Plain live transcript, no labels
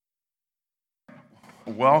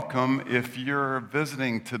Welcome. If you're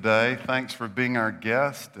visiting today, thanks for being our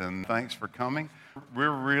guest and thanks for coming.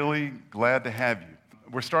 We're really glad to have you.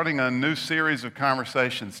 We're starting a new series of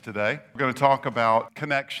conversations today. We're going to talk about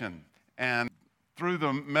connection. And through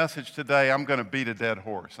the message today, I'm going to beat a dead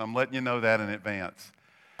horse. I'm letting you know that in advance.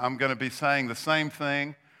 I'm going to be saying the same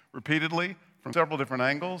thing repeatedly from several different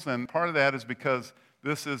angles. And part of that is because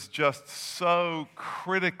this is just so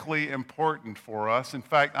critically important for us. In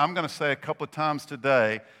fact, I'm going to say a couple of times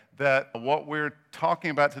today that what we're talking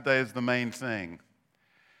about today is the main thing.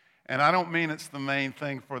 And I don't mean it's the main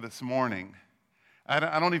thing for this morning.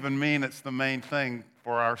 I don't even mean it's the main thing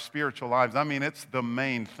for our spiritual lives. I mean it's the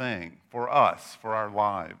main thing for us, for our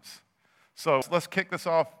lives. So let's kick this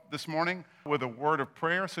off this morning with a word of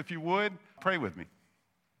prayer. So if you would, pray with me.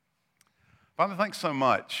 Father, thanks so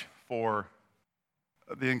much for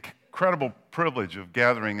the incredible privilege of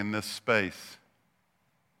gathering in this space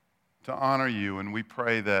to honor you, and we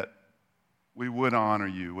pray that we would honor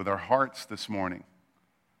you with our hearts this morning.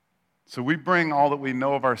 So we bring all that we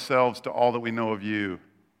know of ourselves to all that we know of you,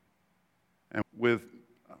 and with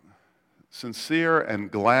sincere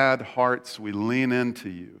and glad hearts we lean into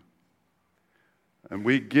you, and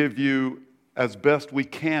we give you, as best we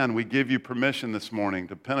can, we give you permission this morning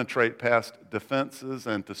to penetrate past defenses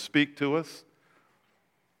and to speak to us,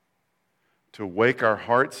 to wake our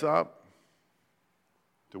hearts up,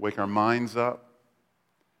 to wake our minds up,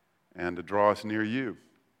 and to draw us near you.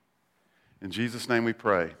 In Jesus' name we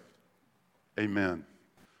pray. Amen.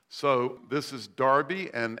 So this is Darby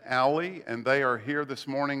and Allie, and they are here this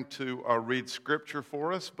morning to read scripture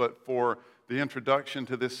for us. But for the introduction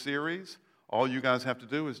to this series, all you guys have to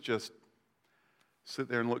do is just sit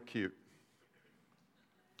there and look cute.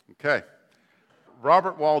 Okay.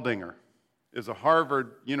 Robert Waldinger is a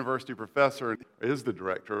Harvard University professor and is the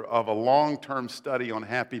director of a long-term study on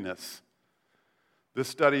happiness. This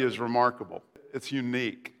study is remarkable. It's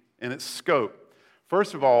unique in its scope.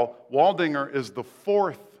 First of all, Waldinger is the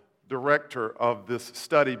fourth director of this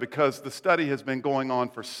study because the study has been going on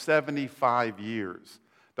for 75 years.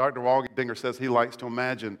 Dr. Waldinger says he likes to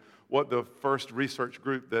imagine what the first research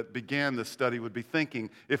group that began this study would be thinking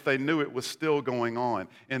if they knew it was still going on.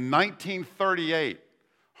 In 1938,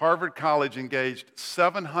 Harvard College engaged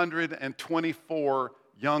 724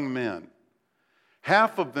 young men.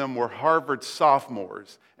 Half of them were Harvard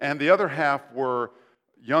sophomores, and the other half were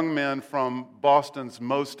young men from Boston's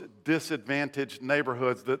most disadvantaged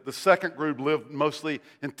neighborhoods. The second group lived mostly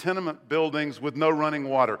in tenement buildings with no running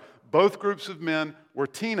water. Both groups of men were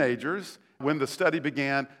teenagers when the study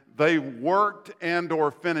began. They worked and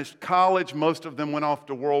or finished college. Most of them went off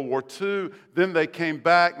to World War II. Then they came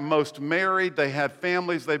back, most married. They had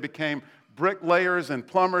families. They became bricklayers and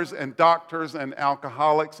plumbers and doctors and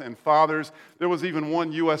alcoholics and fathers. There was even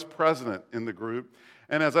one U.S. president in the group.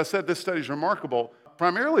 And as I said, this study is remarkable,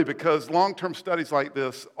 primarily because long-term studies like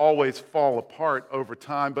this always fall apart over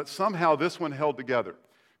time, but somehow this one held together.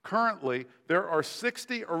 Currently, there are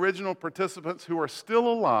 60 original participants who are still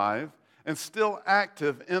alive and still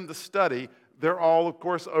active in the study. They're all, of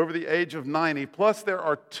course, over the age of 90. Plus, there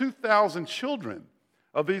are 2,000 children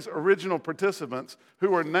of these original participants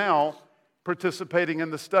who are now participating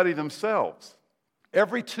in the study themselves.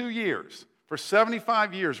 Every 2 years, for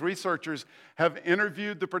 75 years, researchers have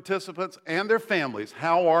interviewed the participants and their families.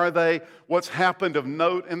 How are they? What's happened of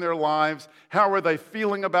note in their lives? How are they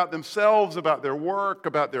feeling about themselves, about their work,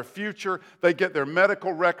 about their future? They get their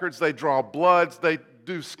medical records, they draw bloods, they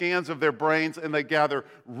do scans of their brains, and they gather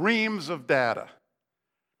reams of data.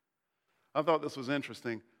 I thought this was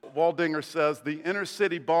interesting. Waldinger says the inner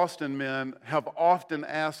city Boston men have often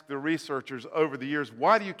asked the researchers over the years,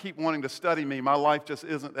 why do you keep wanting to study me? My life just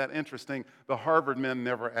isn't that interesting. The Harvard men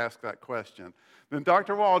never asked that question. Then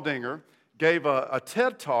Dr. Waldinger gave a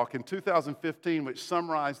TED Talk in 2015 which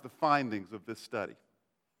summarized the findings of this study.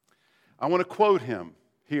 I want to quote him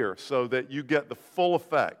here so that you get the full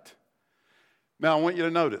effect. Now, I want you to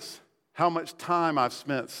notice how much time I've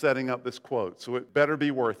spent setting up this quote, so it better be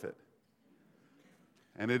worth it.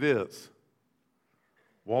 And it is.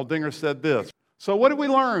 Waldinger said this. So what have we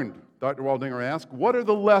learned? Dr. Waldinger asked. What are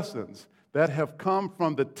the lessons that have come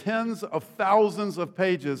from the tens of thousands of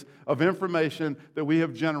pages of information that we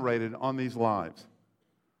have generated on these lives?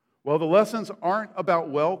 Well, the lessons aren't about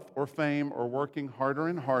wealth or fame or working harder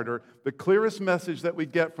and harder. The clearest message that we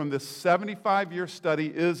get from this 75-year study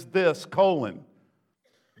is this,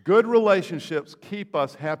 good relationships keep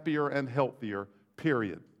us happier and healthier,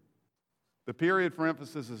 period. The period for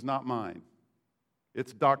emphasis is not mine.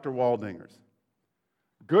 It's Dr. Waldinger's.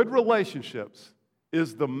 Good relationships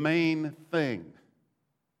is the main thing.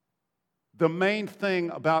 The main thing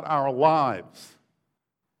about our lives.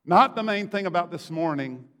 Not the main thing about this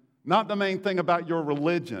morning, not the main thing about your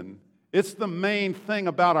religion. It's the main thing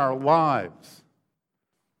about our lives.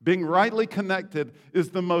 Being rightly connected is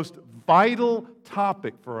the most vital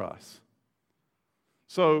topic for us.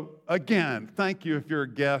 So again, thank you if you're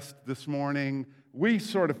a guest this morning. We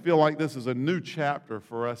sort of feel like this is a new chapter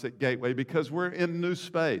for us at Gateway because we're in new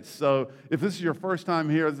space. So if this is your first time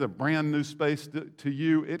here, it's a brand new space to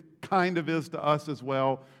you. It kind of is to us as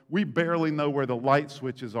well. We barely know where the light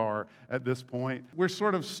switches are at this point. We're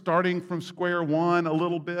sort of starting from square one a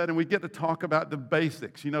little bit, and we get to talk about the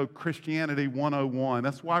basics, Christianity 101.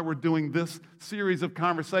 That's why we're doing this series of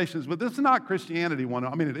conversations. But this is not Christianity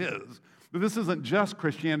 101. I mean, it is. But this isn't just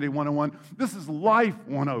Christianity 101. This is life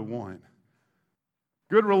 101.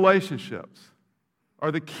 Good relationships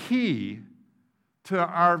are the key to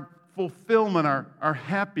our fulfillment, our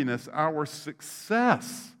happiness, our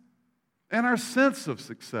success, and our sense of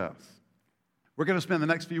success. We're going to spend the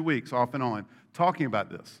next few weeks off and on talking about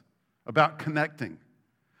this, about connecting.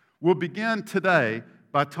 We'll begin today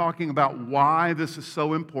by talking about why this is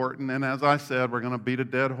so important, and as I said, we're going to beat a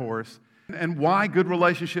dead horse, and why good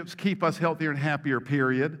relationships keep us healthier and happier,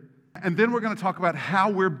 period. And then we're going to talk about how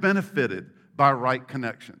we're benefited by right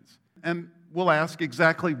connections. And we'll ask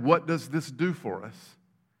exactly what does this do for us?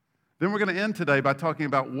 Then we're going to end today by talking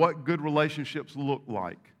about what good relationships look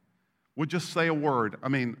like. We'll just say a word.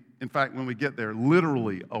 In fact, when we get there,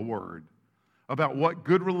 literally a word about what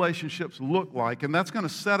good relationships look like. And that's going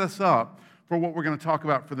to set us up for what we're going to talk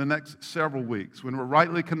about for the next several weeks. When we're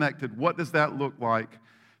rightly connected, what does that look like?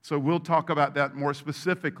 So we'll talk about that more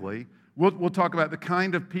specifically. We'll talk about the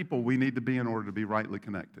kind of people we need to be in order to be rightly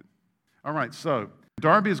connected. All right, so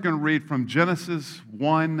Darby is going to read from Genesis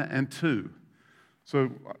 1 and 2.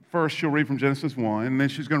 So first she'll read from Genesis 1, and then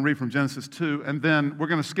she's going to read from Genesis 2, and then we're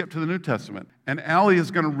going to skip to the New Testament. And Allie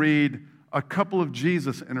is going to read a couple of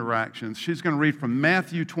Jesus interactions. She's going to read from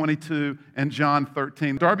Matthew 22 and John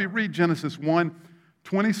 13. Darby, read Genesis 1,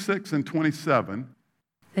 26 and 27.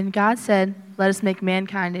 Then God said, "Let us make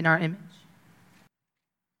mankind in our image,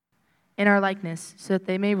 in our likeness, so that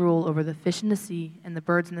they may rule over the fish in the sea and the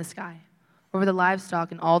birds in the sky, over the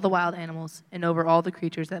livestock and all the wild animals, and over all the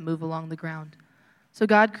creatures that move along the ground." So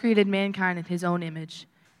God created mankind in his own image.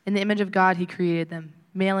 In the image of God he created them.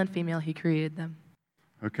 Male and female he created them.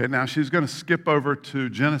 Okay, now she's going to skip over to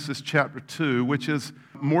Genesis chapter 2, which is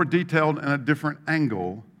more detailed and a different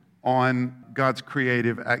angle on God's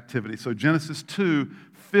creative activity. So Genesis 2,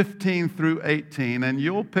 15 through 18, and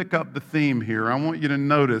you'll pick up the theme here. I want you to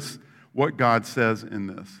notice what God says in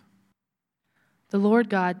this. The Lord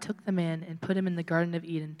God took the man and put him in the Garden of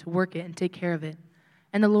Eden to work it and take care of it.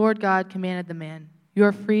 And the Lord God commanded the man, "You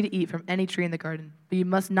are free to eat from any tree in the garden, but you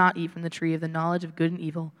must not eat from the tree of the knowledge of good and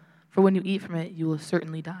evil, for when you eat from it, you will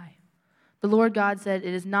certainly die." The Lord God said,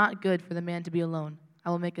 "It is not good for the man to be alone. I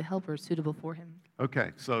will make a helper suitable for him."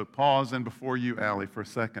 Okay, so pause and before you, Allie, for a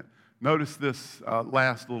second. Notice this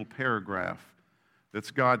last little paragraph.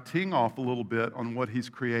 That's God teeing off a little bit on what he's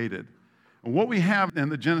created. And what we have in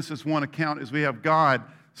the Genesis 1 account is we have God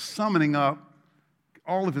summoning up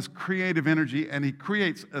all of his creative energy, and he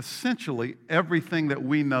creates essentially everything that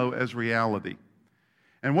we know as reality.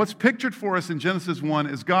 And what's pictured for us in Genesis 1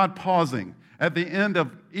 is God pausing at the end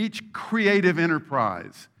of each creative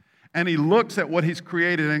enterprise. And he looks at what he's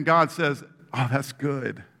created, and God says, "Oh, that's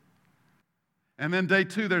good." And then day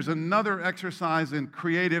 2, there's another exercise in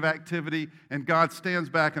creative activity, and God stands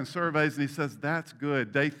back and surveys, and he says, "That's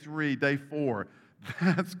good." Day 3, day 4,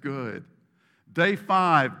 "That's good." Day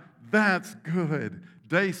 5, "That's good."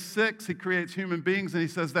 Day 6, he creates human beings, and he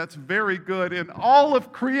says, "That's very good," in all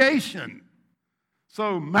of creation.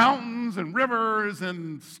 So mountains and rivers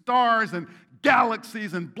and stars and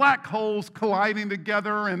galaxies and black holes colliding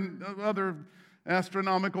together and other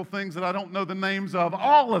astronomical things that I don't know the names of,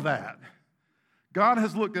 all of that. God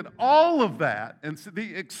has looked at all of that and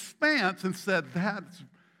the expanse and said, "That's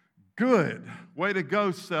good. Way to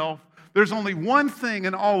go, self." There's only one thing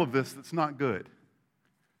in all of this that's not good: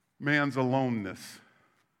 man's aloneness.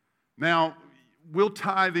 Now, we'll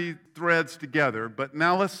tie these threads together, but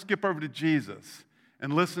now let's skip over to Jesus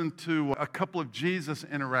and listen to a couple of Jesus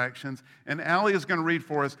interactions. And Allie is going to read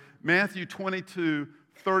for us Matthew 22,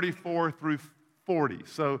 34 through 40.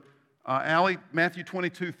 So, Allie, Matthew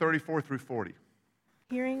 22, 34 through 40.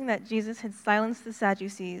 Hearing that Jesus had silenced the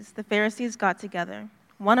Sadducees, the Pharisees got together.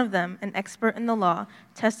 One of them, an expert in the law,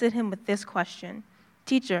 tested him with this question: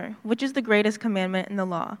 "Teacher, which is the greatest commandment in the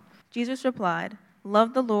law?" Jesus replied,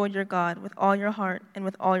 "Love the Lord your God with all your heart and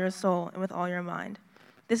with all your soul and with all your mind.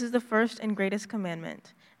 This is the first and greatest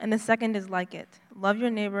commandment, and the second is like it: love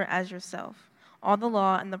your neighbor as yourself. All the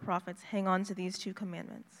law and the prophets hang on to these 2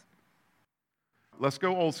 commandments. Let's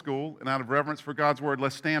go old school, and out of reverence for God's word,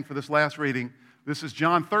 let's stand for this last reading. This is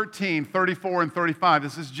John 13, 34 and 35.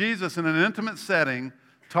 This is Jesus in an intimate setting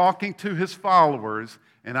talking to his followers,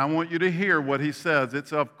 and I want you to hear what he says.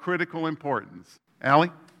 It's of critical importance.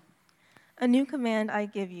 Allie? A new command I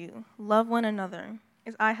give you, love one another.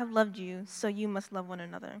 As I have loved you, so you must love one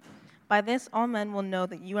another. By this all men will know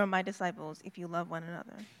that you are my disciples if you love one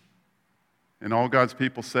another. And all God's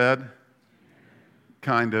people said,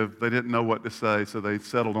 kind of. They didn't know what to say, so they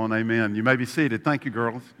settled on amen. You may be seated. Thank you,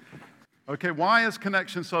 girls. Okay, why is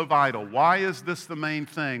connection so vital? Why is this the main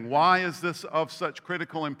thing? Why is this of such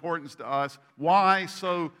critical importance to us? Why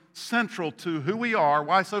so central to who we are?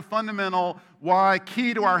 Why so fundamental? Why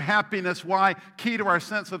key to our happiness? Why key to our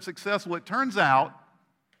sense of success? Well, it turns out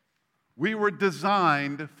we were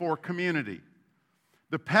designed for community.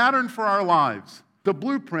 The pattern for our lives, the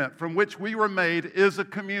blueprint from which we were made, is a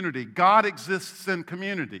community. God exists in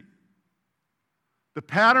community. The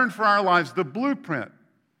pattern for our lives, the blueprint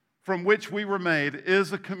from which we were made,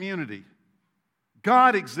 is a community.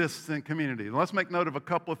 God exists in community. Let's make note of a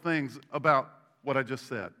couple of things about what I just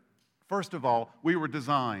said. First of all, we were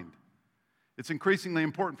designed. It's increasingly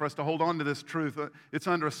important for us to hold on to this truth. It's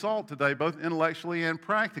under assault today, both intellectually and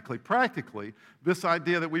practically. Practically, this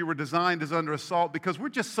idea that we were designed is under assault because we're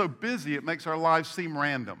just so busy it makes our lives seem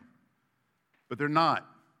random. But they're not.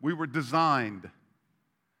 We were designed.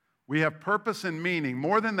 We have purpose and meaning.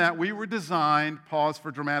 More than that, we were designed, pause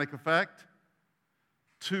for dramatic effect,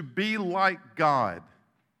 to be like God.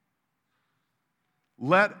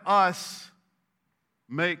 Let us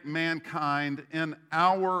make mankind in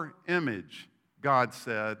our image, God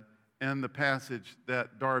said in the passage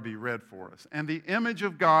that Darby read for us. And the image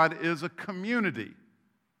of God is a community.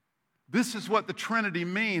 This is what the Trinity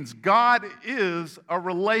means. God is a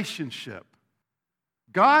relationship.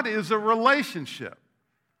 God is a relationship.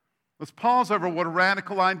 Let's pause over what a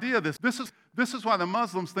radical idea this is why the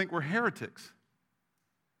Muslims think we're heretics.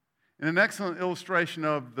 In an excellent illustration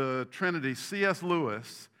of the Trinity, C.S.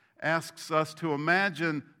 Lewis asks us to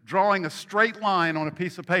imagine drawing a straight line on a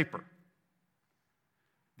piece of paper.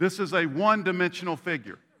 This is a one-dimensional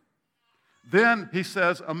figure. Then, he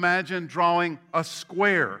says, imagine drawing a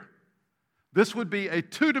square. This would be a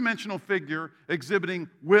two-dimensional figure exhibiting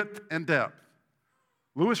width and depth.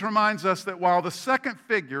 Lewis reminds us that while the second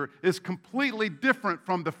figure is completely different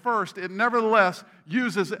from the first, it nevertheless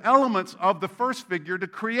uses elements of the first figure to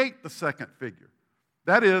create the second figure.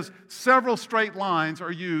 That is, several straight lines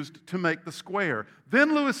are used to make the square.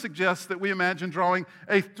 Then Lewis suggests that we imagine drawing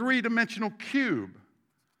a three-dimensional cube.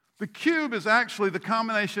 The cube is actually the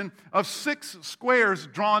combination of 6 squares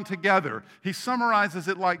drawn together. He summarizes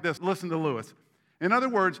it like this. Listen to Lewis. In other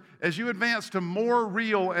words, as you advance to more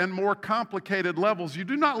real and more complicated levels, you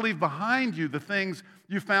do not leave behind you the things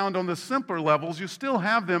you found on the simpler levels. You still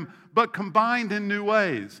have them, but combined in new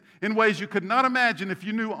ways, in ways you could not imagine if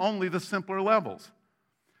you knew only the simpler levels.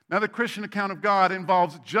 Now, the Christian account of God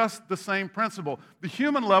involves just the same principle. The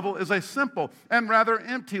human level is a simple and rather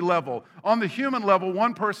empty level. On the human level,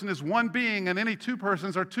 one person is one being, and any 2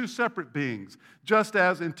 persons are 2 separate beings. Just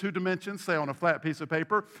as in 2 dimensions, say on a flat piece of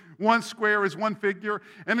paper, 1 square is 1 figure,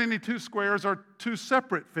 and any 2 squares are 2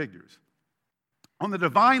 separate figures. On the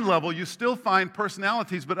divine level, you still find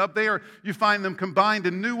personalities, but up there you find them combined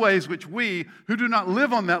in new ways which we, who do not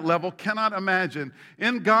live on that level, cannot imagine.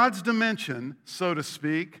 In God's dimension, so to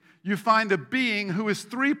speak, you find a being who is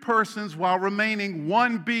 3 persons while remaining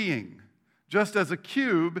 1 being, just as a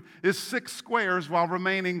cube is 6 squares while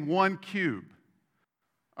remaining 1 cube.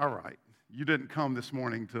 All right, you didn't come this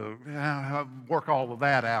morning to work all of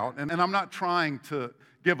that out, and I'm not trying to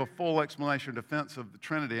give a full explanation or defense of the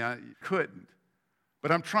Trinity. I couldn't.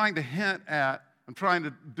 But I'm trying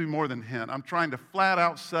to do more than hint. I'm trying to flat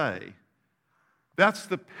out say that's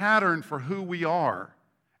the pattern for who we are.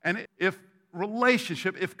 And if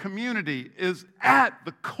relationship, if community is at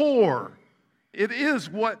the core, it is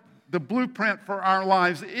what the blueprint for our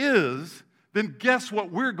lives is, then guess what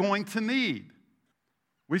we're going to need?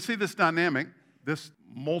 We see this dynamic, this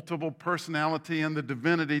multiple personality and the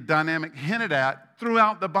divinity dynamic hinted at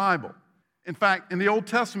throughout the Bible. In fact, in the Old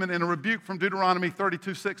Testament, in a rebuke from Deuteronomy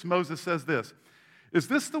 32:6, Moses says this, "Is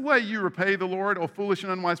this the way you repay the Lord, O foolish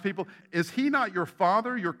and unwise people? Is he not your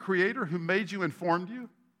father, your creator, who made you and formed you?"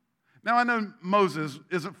 Now, I know Moses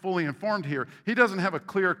isn't fully informed here. He doesn't have a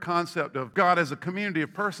clear concept of God as a community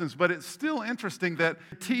of persons, but it's still interesting that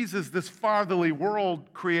it teases this fatherly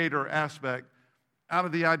world creator aspect out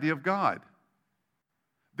of the idea of God.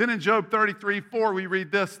 Then in Job 33:4, we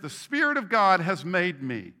read this, "The Spirit of God has made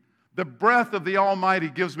me. The breath of the Almighty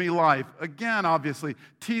gives me life. Again, obviously,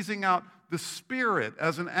 teasing out the Spirit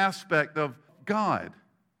as an aspect of God.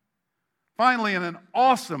 Finally, in an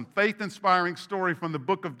awesome, faith-inspiring story from the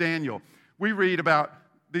book of Daniel, we read about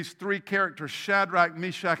these three characters, Shadrach,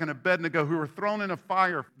 Meshach, and Abednego, who were thrown in a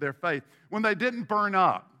fire for their faith. When they didn't burn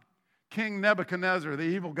up, King Nebuchadnezzar, the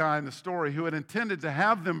evil guy in the story, who had intended to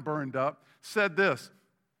have them burned up, said this,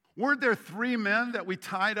 "Weren't there 3 men that we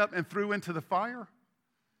tied up and threw into the fire?"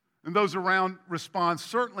 And those around respond,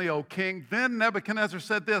 "Certainly, O king." Then Nebuchadnezzar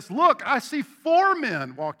said this, "Look, I see 4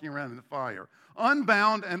 men walking around in the fire,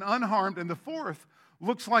 unbound and unharmed, and the 4th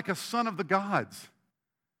looks like a son of the gods."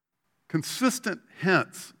 Consistent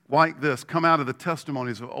hints like this come out of the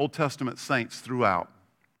testimonies of Old Testament saints throughout.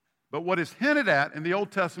 But what is hinted at in the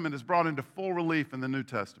Old Testament is brought into full relief in the New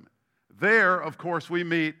Testament. There, of course, we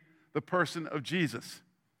meet the person of Jesus.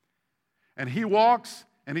 And he walks,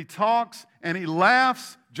 and he talks, and he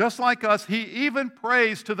laughs just like us. He even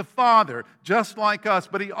prays to the Father just like us.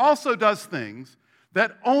 But he also does things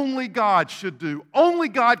that only God should do, only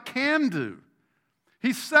God can do.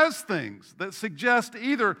 He says things that suggest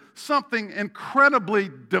either something incredibly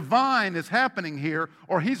divine is happening here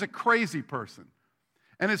or he's a crazy person.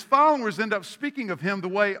 And his followers end up speaking of him the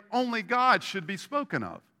way only God should be spoken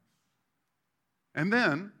of. And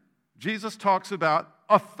then Jesus talks about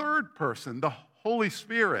a third person, the Holy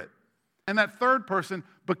Spirit. And that third person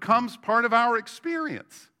becomes part of our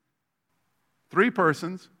experience. 3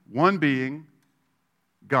 persons, 1 being,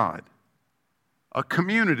 God. A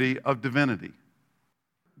community of divinity.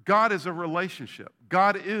 God is a relationship.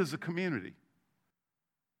 God is a community.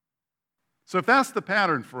 So if that's the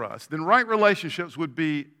pattern for us, then right relationships would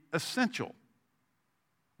be essential.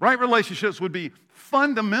 Right relationships would be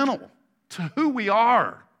fundamental to who we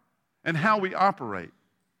are and how we operate.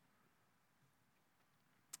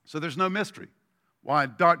 So there's no mystery why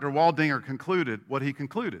Dr. Waldinger concluded what he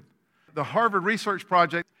concluded. The Harvard Research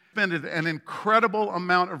Project expended an incredible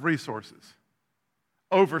amount of resources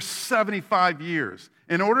over 75 years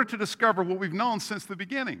in order to discover what we've known since the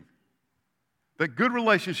beginning, that good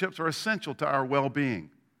relationships are essential to our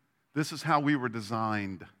well-being. This is how we were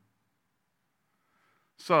designed.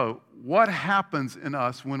 So, what happens in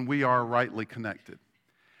us when we are rightly connected?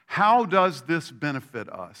 How does this benefit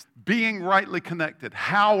us? Being rightly connected,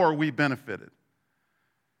 how are we benefited?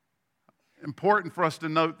 Important for us to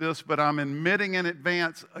note this, but I'm admitting in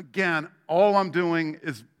advance, again, all I'm doing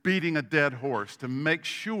is beating a dead horse to make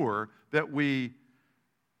sure that we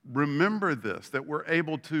remember this, that we're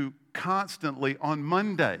able to constantly on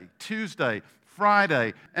Monday, Tuesday,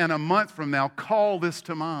 Friday, and a month from now call this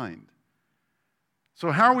to mind. So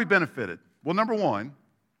how are we benefited? Well, number 1,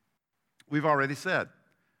 we've already said,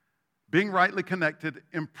 being rightly connected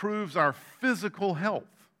improves our physical health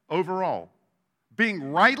overall.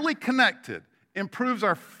 Being rightly connected improves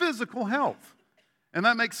our physical health. And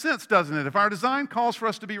that makes sense, doesn't it? If our design calls for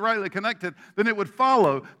us to be rightly connected, then it would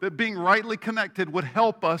follow that being rightly connected would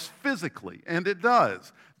help us physically, and it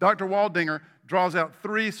does. Dr. Waldinger draws out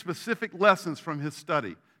 3 specific lessons from his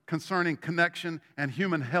study concerning connection and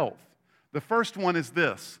human health. The first one is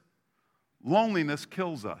this: loneliness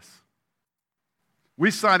kills us. We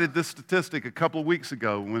cited this statistic a couple of weeks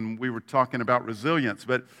ago when we were talking about resilience,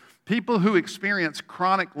 but people who experience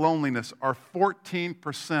chronic loneliness are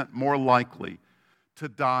 14% more likely to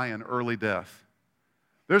die an early death.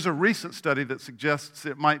 There's a recent study that suggests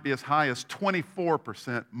it might be as high as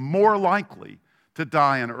 24% more likely to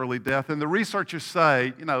die an early death. And the researchers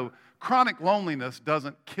say, chronic loneliness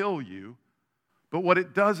doesn't kill you, but what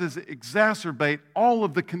it does is exacerbate all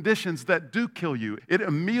of the conditions that do kill you. It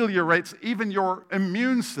ameliorates even your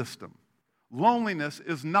immune system. Loneliness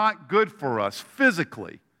is not good for us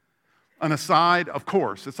physically. An aside, of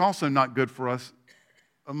course, it's also not good for us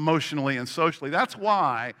emotionally and socially. That's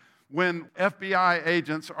why when FBI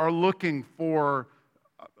agents are looking for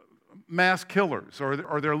mass killers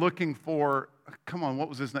or they're looking for, what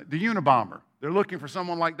was his name? The Unabomber. They're looking for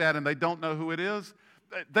someone like that and they don't know who it is.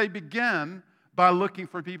 They begin by looking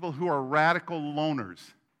for people who are radical loners.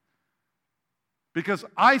 Because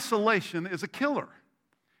isolation is a killer.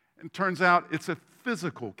 And turns out it's a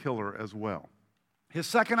physical killer as well. His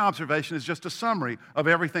second observation is just a summary of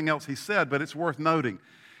everything else he said, but it's worth noting.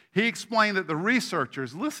 He explained that the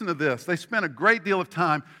researchers, listen to this, they spent a great deal of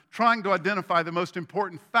time trying to identify the most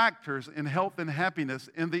important factors in health and happiness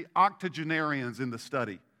in the octogenarians in the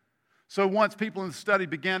study. So once people in the study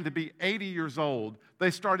began to be 80 years old,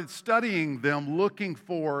 they started studying them, looking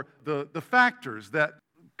for the factors that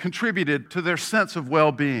contributed to their sense of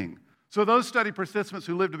well-being. So those study participants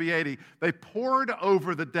who lived to be 80, they pored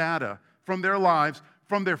over the data from their lives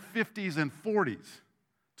from their 50s and 40s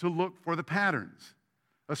to look for the patterns,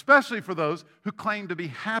 especially for those who claim to be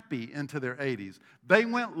happy into their 80s. They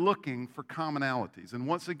went looking for commonalities. And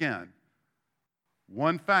once again,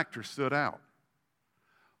 one factor stood out.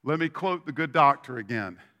 Let me quote the good doctor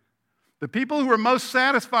again. The people who were most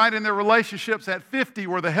satisfied in their relationships at 50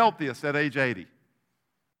 were the healthiest at age 80.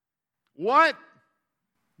 What?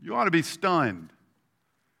 You ought to be stunned.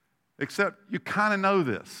 Except you kind of know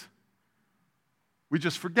this. We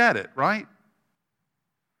just forget it, right?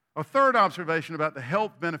 A third observation about the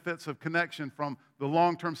health benefits of connection from the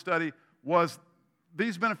long-term study was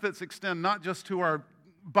these benefits extend not just to our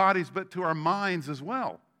bodies, but to our minds as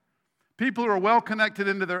well. People who are well connected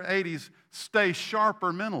into their 80s stay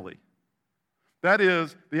sharper mentally. That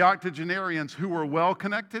is, the octogenarians who were well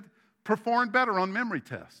connected performed better on memory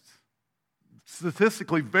tests.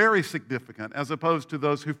 Statistically very significant as opposed to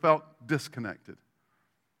those who felt disconnected.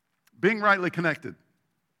 Being rightly connected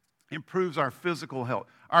improves our physical health.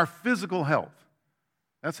 Our physical health.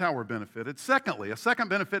 That's how we're benefited. Secondly, a second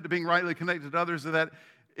benefit to being rightly connected to others is that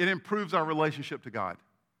it improves our relationship to God.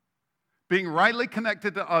 Being rightly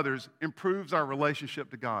connected to others improves our relationship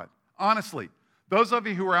to God. Honestly, those of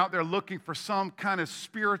you who are out there looking for some kind of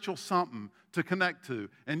spiritual something to connect to,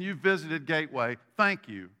 and you visited Gateway, thank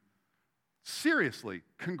you. Seriously,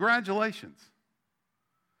 congratulations.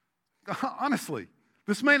 Honestly,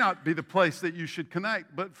 this may not be the place that you should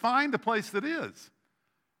connect, but find a place that is.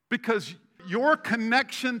 Because your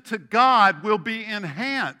connection to God will be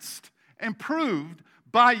enhanced, improved,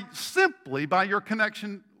 simply by your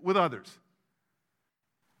connection with others.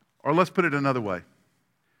 Or let's put it another way.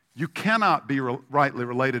 You cannot be rightly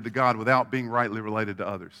related to God without being rightly related to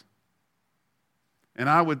others. And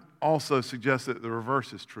I would also suggest that the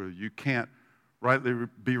reverse is true. You can't rightly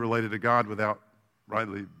be related to God without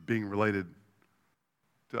rightly being related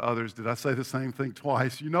to others. Did I say the same thing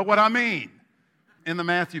twice? You know what I mean. In the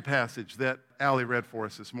Matthew passage that Allie read for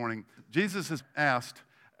us this morning, Jesus has asked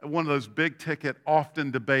one of those big-ticket,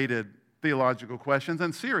 often debated theological questions.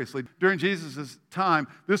 And seriously, during Jesus' time,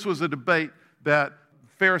 this was a debate that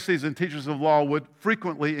Pharisees and teachers of law would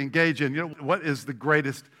frequently engage in. You know, what is the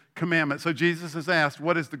greatest commandment? So Jesus has asked,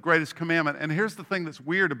 what is the greatest commandment? And here's the thing that's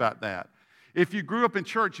weird about that. If you grew up in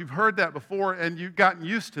church, you've heard that before and you've gotten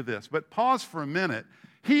used to this. But pause for a minute.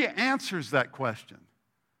 He answers that question.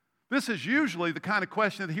 This is usually the kind of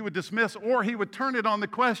question that he would dismiss, or he would turn it on the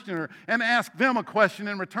questioner and ask them a question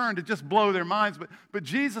in return to just blow their minds. But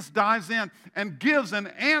Jesus dives in and gives an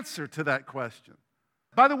answer to that question.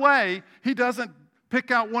 By the way, he doesn't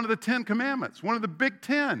pick out one of the 10 commandments, one of the big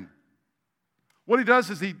 10. What he does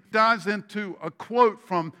is he dives into a quote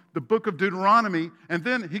from the book of Deuteronomy, and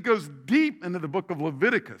then he goes deep into the book of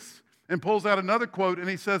Leviticus and pulls out another quote, and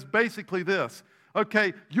he says basically this.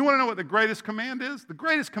 Okay, you want to know what the greatest command is? The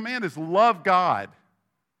greatest command is love God.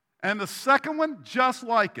 And the second one, just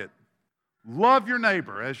like it, love your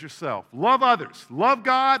neighbor as yourself. Love others. Love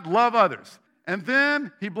God, love others. And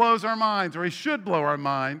then he blows our minds, or he should blow our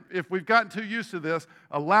mind. If we've gotten too used to this,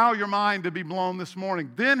 allow your mind to be blown this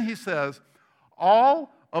morning. Then he says,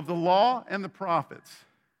 all of the law and the prophets,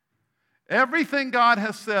 everything God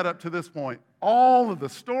has said up to this point, all of the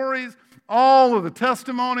stories, all of the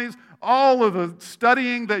testimonies, all of the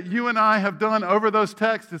studying that you and I have done over those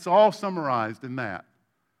texts, it's all summarized in that.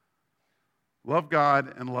 Love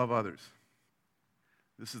God and love others.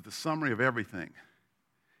 This is the summary of everything.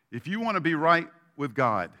 If you want to be right with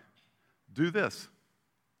God, do this.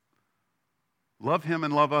 Love Him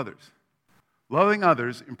and love others. Loving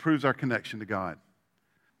others improves our connection to God.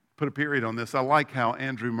 Put a period on this. I like how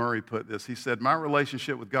Andrew Murray put this. He said, my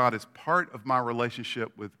relationship with God is part of my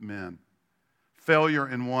relationship with men. Failure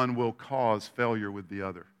in one will cause failure with the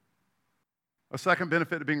other. A second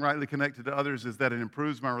benefit of being rightly connected to others is that it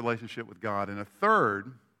improves my relationship with God. And a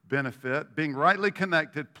third benefit, being rightly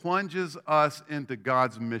connected, plunges us into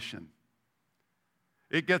God's mission.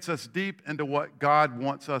 It gets us deep into what God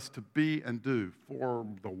wants us to be and do for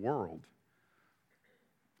the world.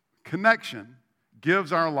 Connection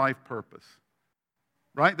gives our life purpose.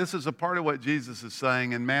 Right? This is a part of what Jesus is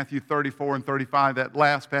saying in Matthew 34 and 35, that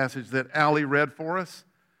last passage that Allie read for us.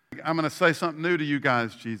 I'm going to say something new to you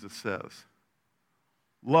guys, Jesus says.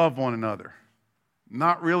 Love one another.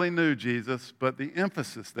 Not really new, Jesus, but the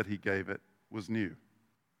emphasis that he gave it was new.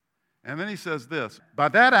 And then he says this, by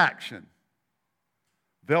that action,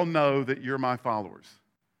 they'll know that you're my followers,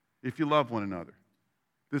 if you love one another.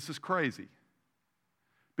 This is crazy.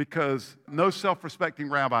 Because no self-respecting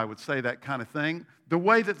rabbi would say that kind of thing. The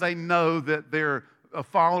way that they know that they're a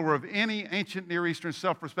follower of any ancient Near Eastern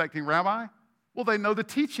self-respecting rabbi, well, they know the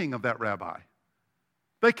teaching of that rabbi.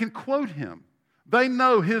 They can quote him. They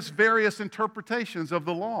know his various interpretations of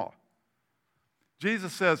the law.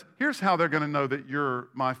 Jesus says, here's how they're going to know that you're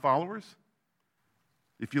my followers.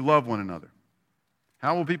 If you love one another.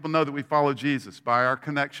 How will people know that we follow Jesus? By our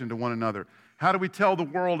connection to one another. How do we tell the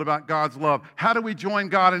world about God's love? How do we join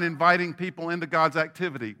God in inviting people into God's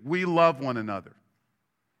activity? We love one another.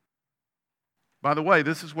 By the way,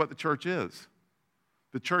 this is what the church is.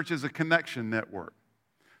 The church is a connection network.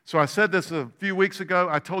 So I said this a few weeks ago.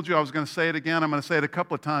 I told you I was going to say it again. I'm going to say it a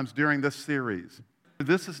couple of times during this series.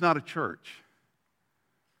 This is not a church.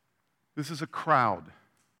 This is a crowd.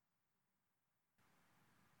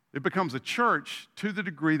 It becomes a church to the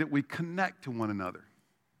degree that we connect to one another,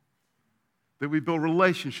 that we build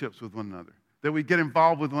relationships with one another, that we get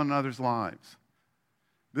involved with one another's lives.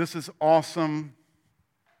 This is awesome.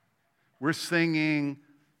 We're singing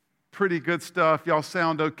pretty good stuff. Y'all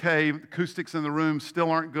sound okay. Acoustics in the room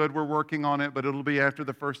still aren't good. We're working on it, but it'll be after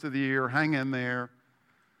the first of the year. Hang in there.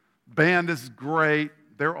 Band is great.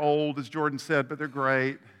 They're old, as Jordan said, but they're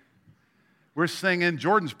great. We're singing.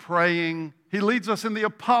 Jordan's praying. He leads us in the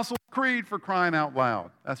Apostles' Creed, for crying out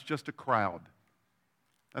loud. That's just a crowd.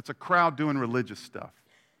 That's a crowd doing religious stuff.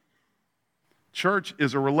 Church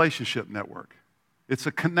is a relationship network. It's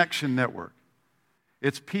a connection network.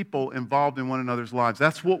 It's people involved in one another's lives.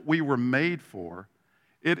 That's what we were made for.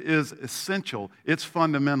 It is essential. It's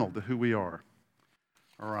fundamental to who we are.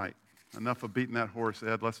 All right, enough of beating that horse,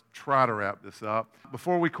 Ed. Let's try to wrap this up.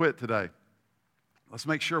 Before we quit today, let's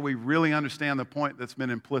make sure we really understand the point that's been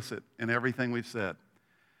implicit in everything we've said.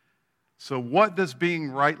 So what does being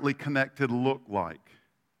rightly connected look like?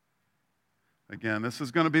 Again, this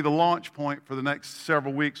is going to be the launch point for the next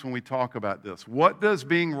several weeks when we talk about this. What does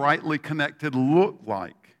being rightly connected look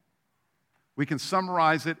like? We can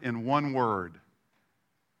summarize it in one word.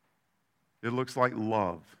 It looks like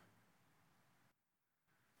love.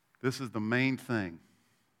 This is the main thing.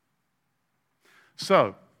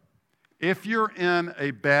 So, if you're in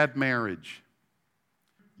a bad marriage,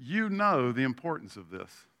 you know the importance of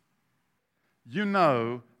this. You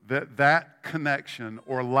know that connection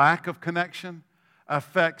or lack of connection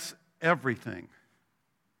affects everything.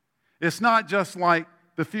 It's not just like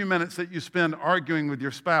the few minutes that you spend arguing with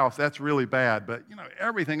your spouse. That's really bad, but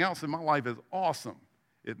everything else in my life is awesome.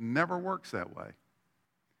 It never works that way.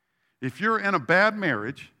 If you're in a bad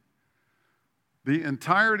marriage, the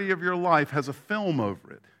entirety of your life has a film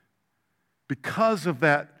over it because of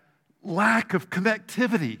that lack of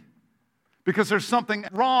connectivity. Because there's something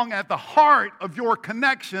wrong at the heart of your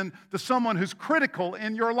connection to someone who's critical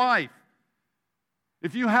in your life.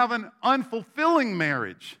 If you have an unfulfilling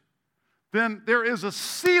marriage, then there is a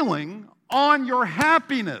ceiling on your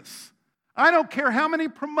happiness. I don't care how many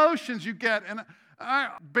promotions you get, and I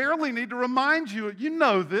barely need to remind you, you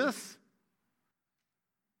know this.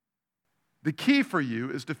 The key for you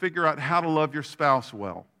is to figure out how to love your spouse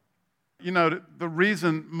well. The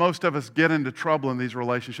reason most of us get into trouble in these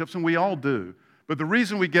relationships, and we all do, but the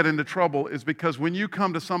reason we get into trouble is because when you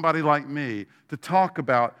come to somebody like me to talk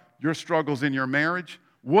about your struggles in your marriage,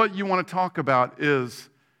 what you want to talk about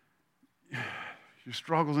is your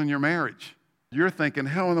struggles in your marriage. You're thinking,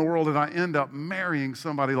 how in the world did I end up marrying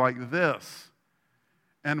somebody like this?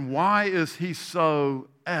 And why is he so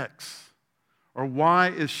X? Or why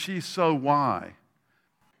is she so Y?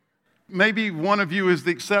 Maybe one of you is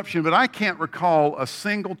the exception, but I can't recall a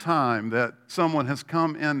single time that someone has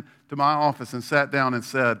come into my office and sat down and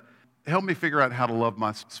said, help me figure out how to love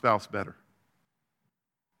my spouse better.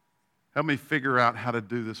 Help me figure out how to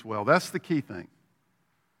do this well. That's the key thing.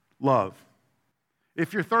 Love.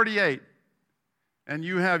 If you're 38 and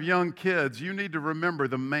you have young kids, you need to remember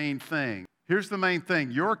the main thing. Here's the main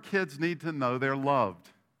thing. Your kids need to know they're loved.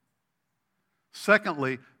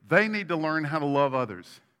 Secondly, they need to learn how to love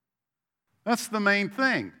others. That's the main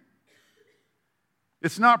thing.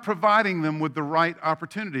 It's not providing them with the right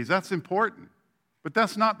opportunities. That's important, but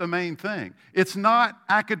that's not the main thing. It's not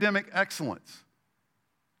academic excellence.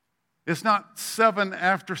 It's not 7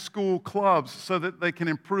 after-school clubs so that they can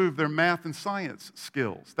improve their math and science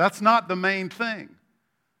skills. That's not the main thing.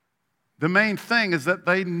 The main thing is that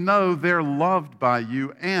they know they're loved by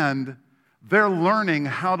you and they're learning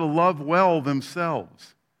how to love well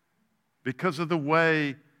themselves because of the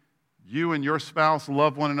way you and your spouse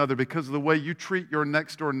love one another, because of the way you treat your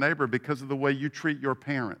next-door neighbor, because of the way you treat your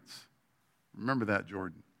parents. Remember that,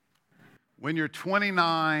 Jordan. When you're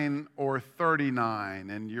 29 or 39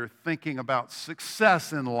 and you're thinking about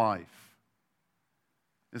success in life,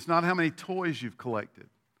 it's not how many toys you've collected.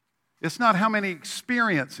 It's not how many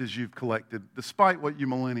experiences you've collected, despite what you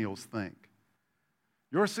millennials think.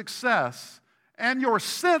 Your success and your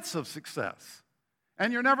sense of success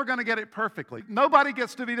And you're never going to get it perfectly. Nobody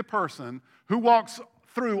gets to be the person who walks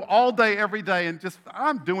through all day, every day, and just,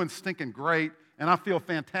 I'm doing stinking great, and I feel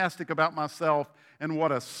fantastic about myself, and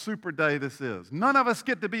what a super day this is. None of us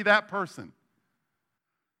get to be that person.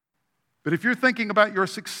 But if you're thinking about your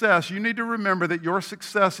success, you need to remember that your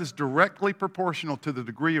success is directly proportional to the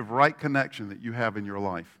degree of right connection that you have in your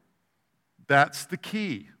life. That's the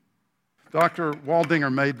key. Dr.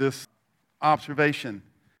 Waldinger made this observation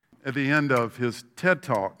at the end of his TED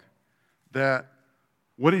Talk that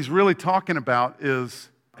what he's really talking about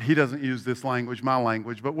is, he doesn't use this language, my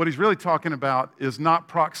language, but what he's really talking about is not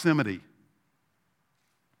proximity.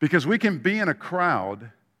 Because we can be in a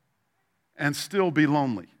crowd and still be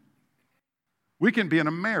lonely. We can be in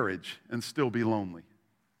a marriage and still be lonely.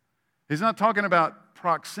 He's not talking about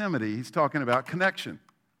proximity, he's talking about connection.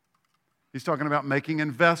 He's talking about making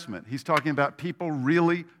investment. He's talking about people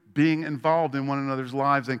really being involved in one another's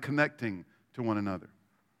lives and connecting to one another.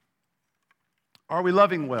 Are we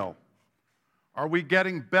loving well? Are we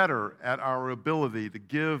getting better at our ability to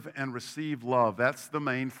give and receive love? That's the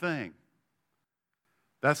main thing.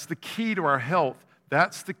 That's the key to our health.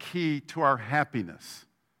 That's the key to our happiness.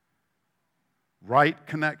 Right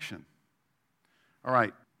connection. All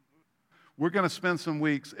right. We're going to spend some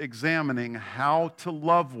weeks examining how to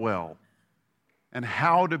love well and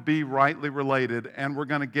how to be rightly related, and we're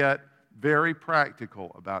going to get very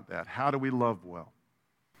practical about that. How do we love well?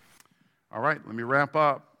 All right, let me wrap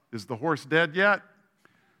up. Is the horse dead yet?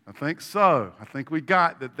 I think so. I think we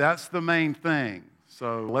got that that's the main thing.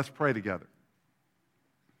 So let's pray together.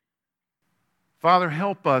 Father,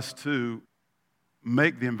 help us to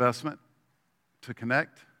make the investment to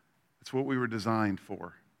connect. It's what we were designed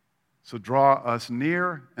for. So draw us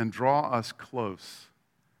near and draw us close.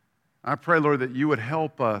 I pray, Lord, that you would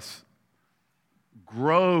help us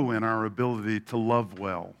grow in our ability to love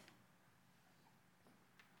well.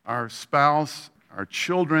 Our spouse, our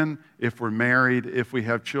children, if we're married, if we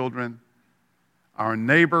have children, our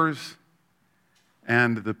neighbors,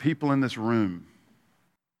 and the people in this room.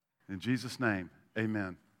 In Jesus' name,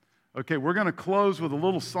 amen. Okay, we're going to close with a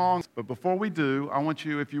little song, but before we do, I want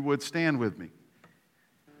you, if you would, stand with me.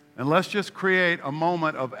 And let's just create a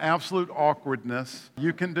moment of absolute awkwardness.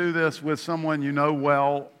 You can do this with someone you know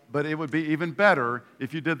well, but it would be even better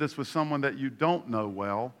if you did this with someone that you don't know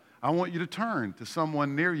well. I want you to turn to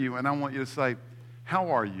someone near you, and I want you to say,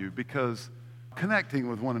 how are you? Because connecting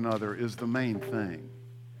with one another is the main thing.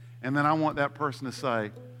 And then I want that person to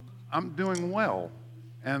say, I'm doing well.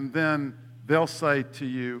 And then they'll say to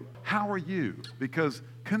you, how are you? Because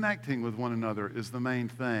connecting with one another is the main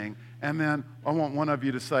thing. And then I want one of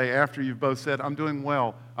you to say, after you've both said, I'm doing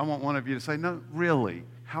well, I want one of you to say, no, really,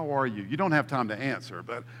 how are you? You don't have time to answer,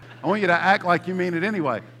 but I want you to act like you mean it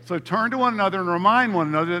anyway. So turn to one another and remind one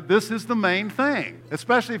another that this is the main thing,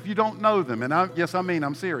 especially if you don't know them. And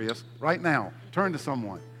I'm serious right now. Turn to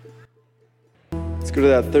someone. Let's go to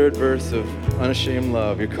that third verse of Unashamed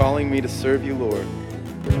Love. You're calling me to serve you, Lord.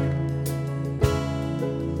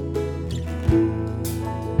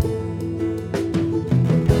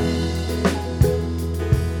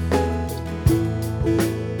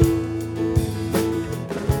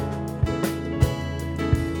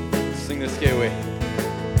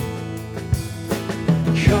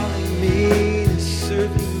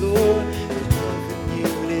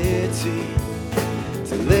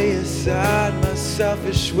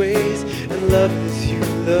 Selfish ways and love as you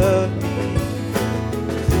love me.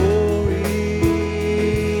 Glory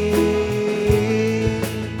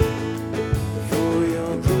for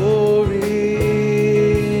your glory.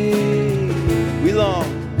 We long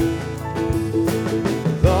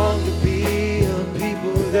to be a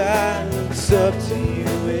people that looks up to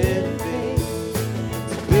you in faith,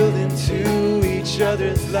 to build into each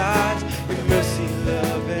other's lives your mercy,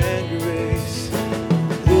 love, and grace.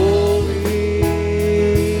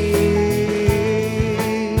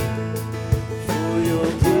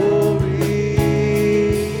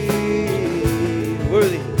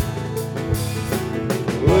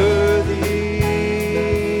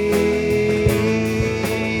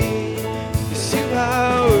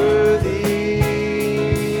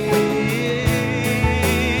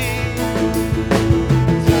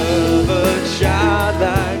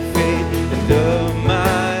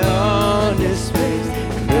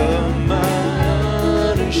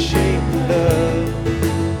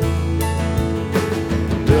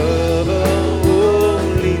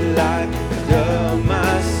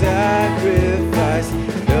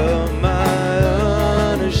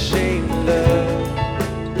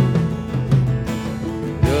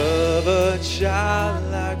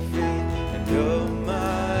 Childlike faith and of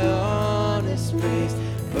my honest praise,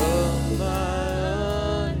 of my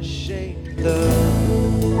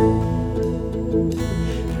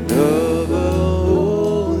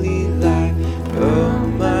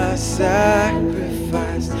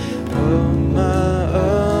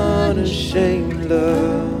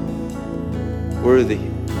worthy,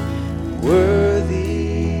 worthy.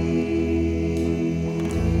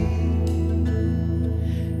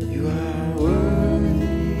 You are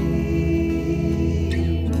worthy,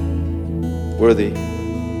 worthy,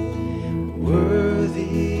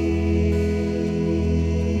 worthy.